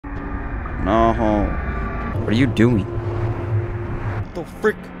No. What are you doing? What the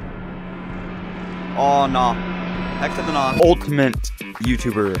frick? Oh, no. Heck to the no. Ultimate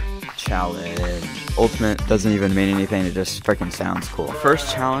YouTuber challenge. Ultimate doesn't even mean anything. It just freaking sounds cool.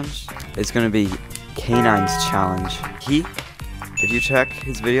 First challenge is going to be Canine's challenge. If you check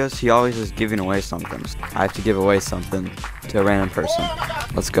his videos, he always is giving away something. I have to give away something to a random person.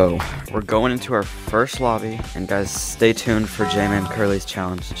 Let's go. We're going into our first lobby, and guys, stay tuned for J-Man Curly's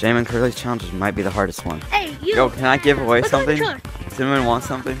challenge. J-Man Curly's challenge might be the hardest one. Hey, you! Yo, can I give away look something? Does anyone want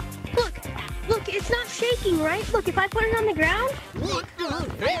something? Look, it's not shaking, right? Look, if I put it on the ground.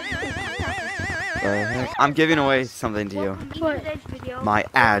 I'm giving away something to you. What? My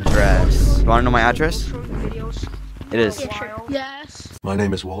address. You want to know my address? It is. Yes. My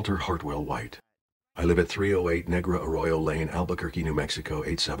name is Walter Hartwell White. I live at 308 Negra Arroyo Lane, Albuquerque, New Mexico,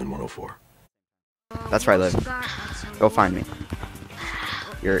 87104. That's where I live. Go find me.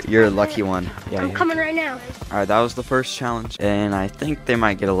 You're a lucky one. Yeah. I'm coming right now. Alright, that was the first challenge, and I think they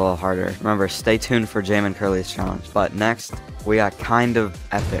might get a little harder. Remember, stay tuned for J-Man Curly's challenge. But next, we got Kind of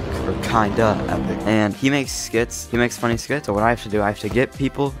Epic, or Kinda Epic. And he makes skits, he makes funny skits, so what I have to do, I have to get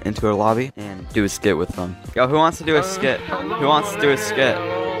people into a lobby and do a skit with them. Yo, who wants to do a skit? Who wants to do a skit?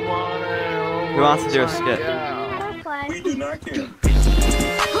 Who wants to do a skit? We do not care.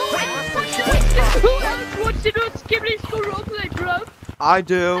 Who else wants to do a skibbly school roleplay, bro? I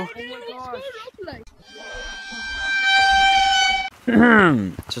do.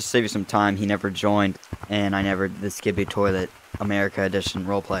 Just save you some time, he never joined, and I never did the Skibby Toilet America Edition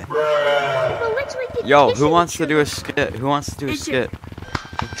roleplay. Yo, who wants to do a skit? Who wants to do a skit?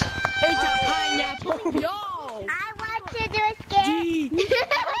 It's a pineapple. Yo! I want to do a skit.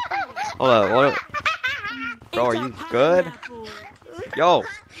 Hold up, what? Bro, are you good? Yo,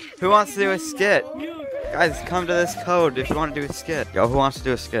 who wants to do a skit? Guys, come to this code if you want to do a skit. Yo, who wants to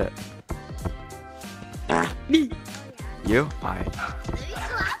do a skit? Me. You? Alright.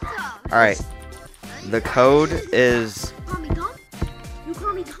 Alright. The code is... You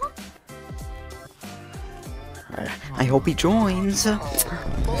call me Tom? I hope he joins.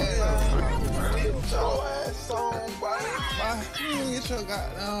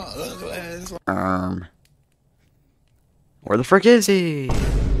 Where the frick is he?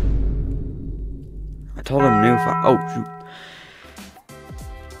 I told him new oh, shoot.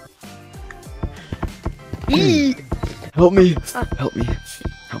 Help me. Help me.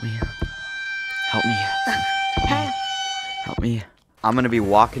 Help me. Help me. Help me. I'm gonna be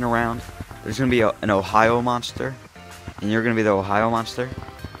walking around. There's gonna be an Ohio monster. And you're gonna be the Ohio monster.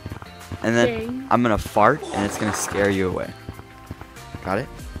 And then I'm gonna fart and it's gonna scare you away. Got it?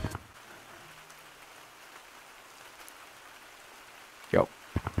 Yo.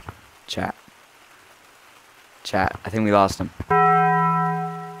 Chat. Chat. I think we lost him.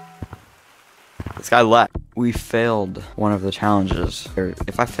 This guy left. We failed one of the challenges.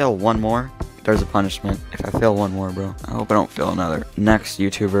 If I fail one more, there's a punishment. If I fail one more, bro, I hope I don't fail another. Next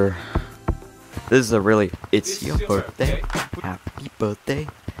YouTuber. This is a really, it's your birthday. Happy birthday.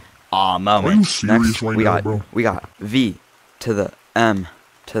 Aw, moment. Are you serious Next, right we now, got, bro? we got V to the M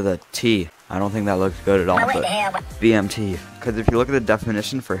to the T. I don't think that looks good at all, but VMT. Because if you look at the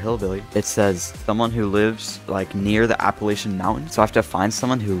definition for hillbilly, it says someone who lives like near the Appalachian Mountains. So I have to find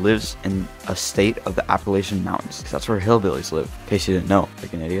someone who lives in a state of the Appalachian Mountains. Because that's where hillbillies live. In case you didn't know,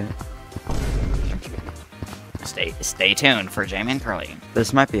 like an idiot. Stay tuned for J-Man Curly.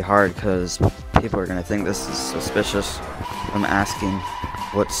 This might be hard because people are gonna think this is suspicious. I'm asking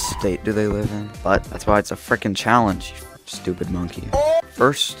what state do they live in, but that's why it's a freaking challenge. You stupid monkey.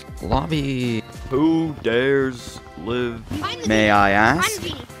 First lobby. Who dares live? May I ask?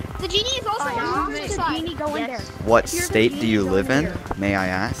 The genie is also on the side. Go in there. What state do you live in? May I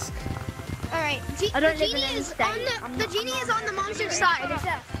ask? Alright, I don't the live in genie any is state. on the genie is on the monster's side.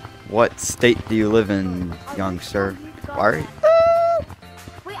 What state do you live in, young sir? Why?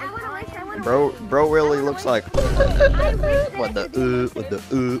 Wait, I want to Bro really looks like what the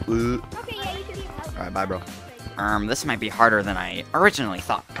Okay, yeah, you can eat. Alright, bye, bro. This might be harder than I originally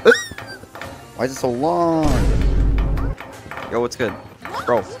thought. Why is it so long? Yo, what's good?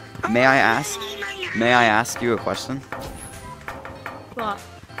 Bro, may I ask you a question? What?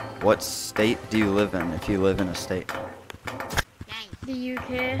 What state do you live in if you live in a state? The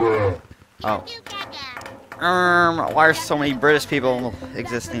UK. Oh. Why are so many British people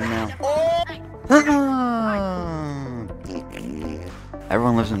existing now?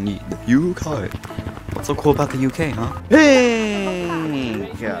 Everyone lives in the UK. What's so cool about the UK, huh?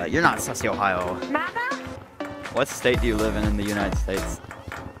 Hey! Yeah, you're not sussy, Ohio. What state do you live in the United States?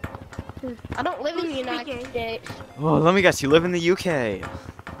 I don't live in the United States. Oh, let me guess, you live in the UK.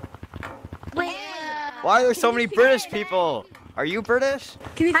 Why are there so many British people? Are you British?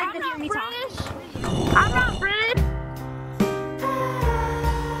 Can you find hear me talk? I'm not British.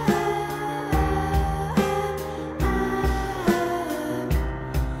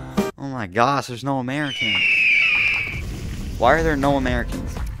 Oh my gosh, there's no Americans. Why are there no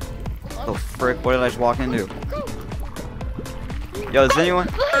Americans? Oh frick, what did I just walk into? Yo, is anyone?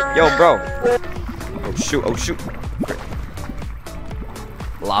 Yo, bro. Oh shoot, oh shoot. Frick.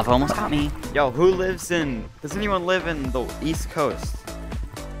 Lava almost got me. Yo, who lives in... Does anyone live in the East Coast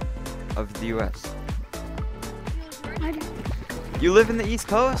of the US? You live in the East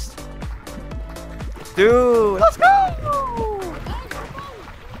Coast? Dude, let's go!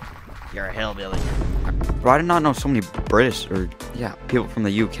 You're a hillbilly. Bro, I did not know so many British, or yeah, people from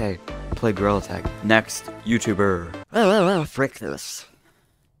the UK play Gorilla Tag. Next, YouTuber. Frick this.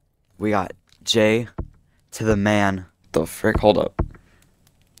 We got Jay to the man. The frick? Hold up.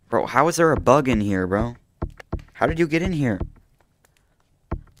 Bro, how is there a bug in here, bro? How did you get in here?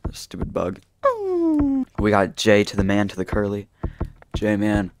 A stupid bug. We got Jay to the man to the curly.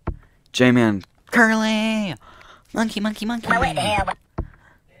 J-man. J-man. Curly! Monkey, monkey, monkey.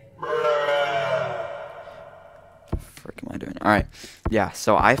 Frick am I doing? Alright. Yeah,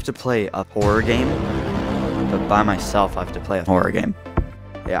 so I have to play a horror game. But by myself, I have to play a horror game.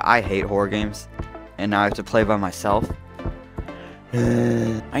 Yeah, I hate horror games. And now I have to play by myself. I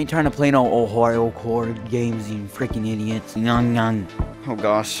ain't trying to play no horror games, you freaking idiots. Young. Oh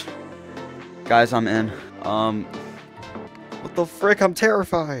gosh. Guys, I'm in. What the frick? I'm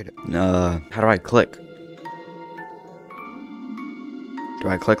terrified. How do I click? Do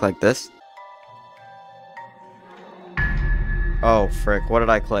I click like this? Oh frick, what did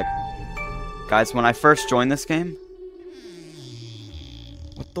I click? Guys, when I first joined this game...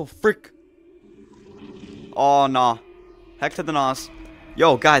 What the frick? Oh, nah. Heck to the nos.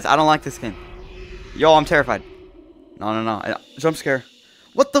 Yo, guys, I don't like this game. Yo, I'm terrified. No. Jump scare.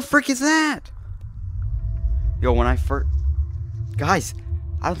 What the frick is that? Yo, when I first... Guys,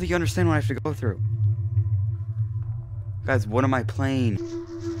 I don't think you understand what I have to go through. Guys, what am I playing?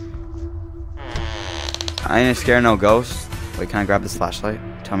 I ain't scared no ghosts. Wait, can I grab this flashlight?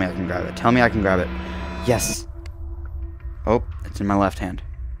 Tell me I can grab it. Tell me I can grab it. Yes. Oh, it's in my left hand.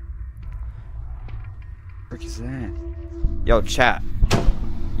 What the frick is that? Yo, chat.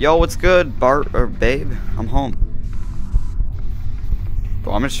 Yo, what's good, Bart or babe? I'm home.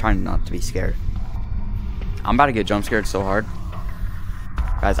 Bro, I'm just trying not to be scared. I'm about to get jump scared so hard.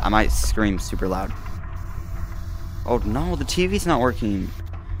 Guys, I might scream super loud. Oh no, the TV's not working.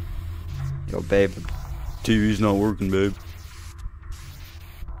 Yo, babe. TV's not working, babe.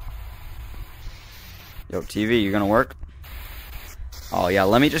 Yo, TV, you gonna work? Oh yeah,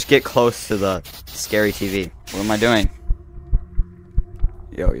 let me just get close to the scary TV. What am I doing?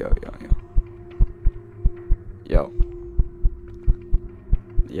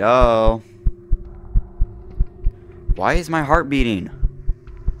 Yo. Why is my heart beating?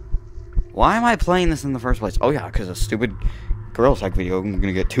 Why am I playing this in the first place? Oh yeah, because a stupid Gorilla Tag video, I'm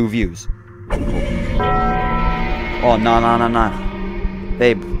gonna get 2 views. Oh, no.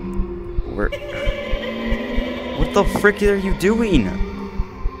 Babe. What the frick are you doing?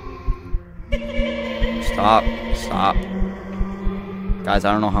 Stop. Guys,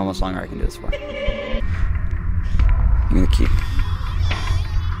 I don't know how much longer I can do this for. Give me the key.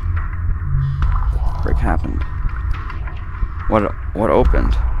 What the frick happened? What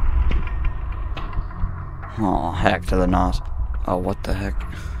opened? Oh, heck to the nos. Oh, what the heck?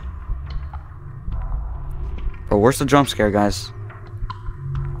 Bro, where's the jump scare, guys?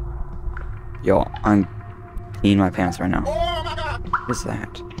 Yo, I'm peeing my pants right now. What is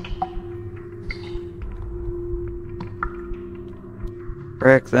that?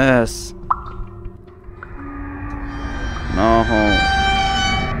 Frick this. No.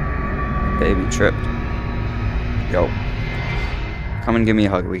 Baby tripped. Yo. Come and give me a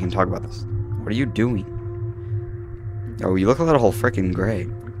hug. We can talk about this. What are you doing? Yo, you look a little freaking gray.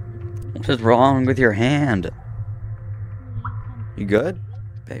 What is wrong with your hand? You good?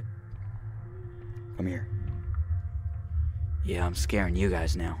 Babe. Come here. Yeah, I'm scaring you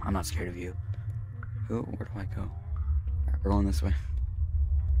guys now. I'm not scared of you. Where do I go? Alright, we're going this way.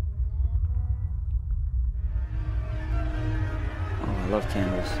 Oh, I love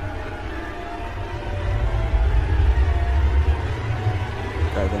candles.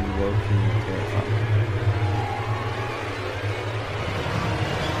 Rather than low-key terrifying.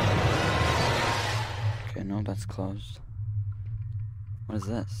 Okay, no, that's closed. What is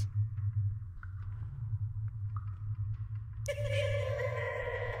this?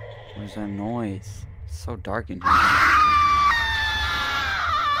 What is that noise? It's so dark in here.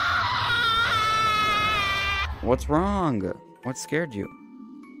 What's wrong? What scared you?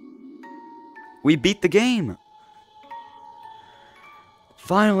 We beat the game!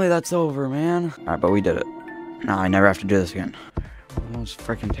 Finally, that's over, man. Alright, but we did it. Now I never have to do this again. That was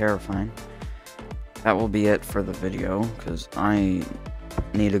freaking terrifying. That will be it for the video, because I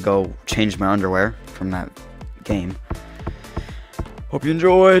need to go change my underwear from that game. Hope you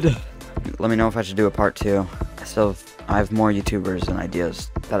enjoyed! Let me know if I should do a part 2. I have more YouTubers and ideas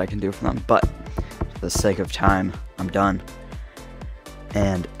that I can do for them, but for the sake of time, I'm done.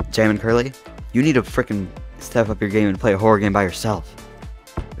 And Jamin Curly, you need to freaking step up your game and play a horror game by yourself.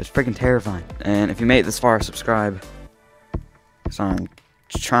 It's freaking terrifying. And if you made it this far, subscribe. So I'm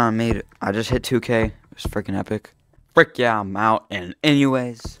trying to make it. I just hit 2K. It was freaking epic. Frick yeah, I'm out. And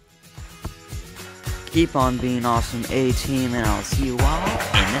anyways, keep on being awesome, A-team, and I'll see you all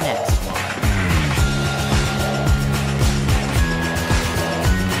in the next one.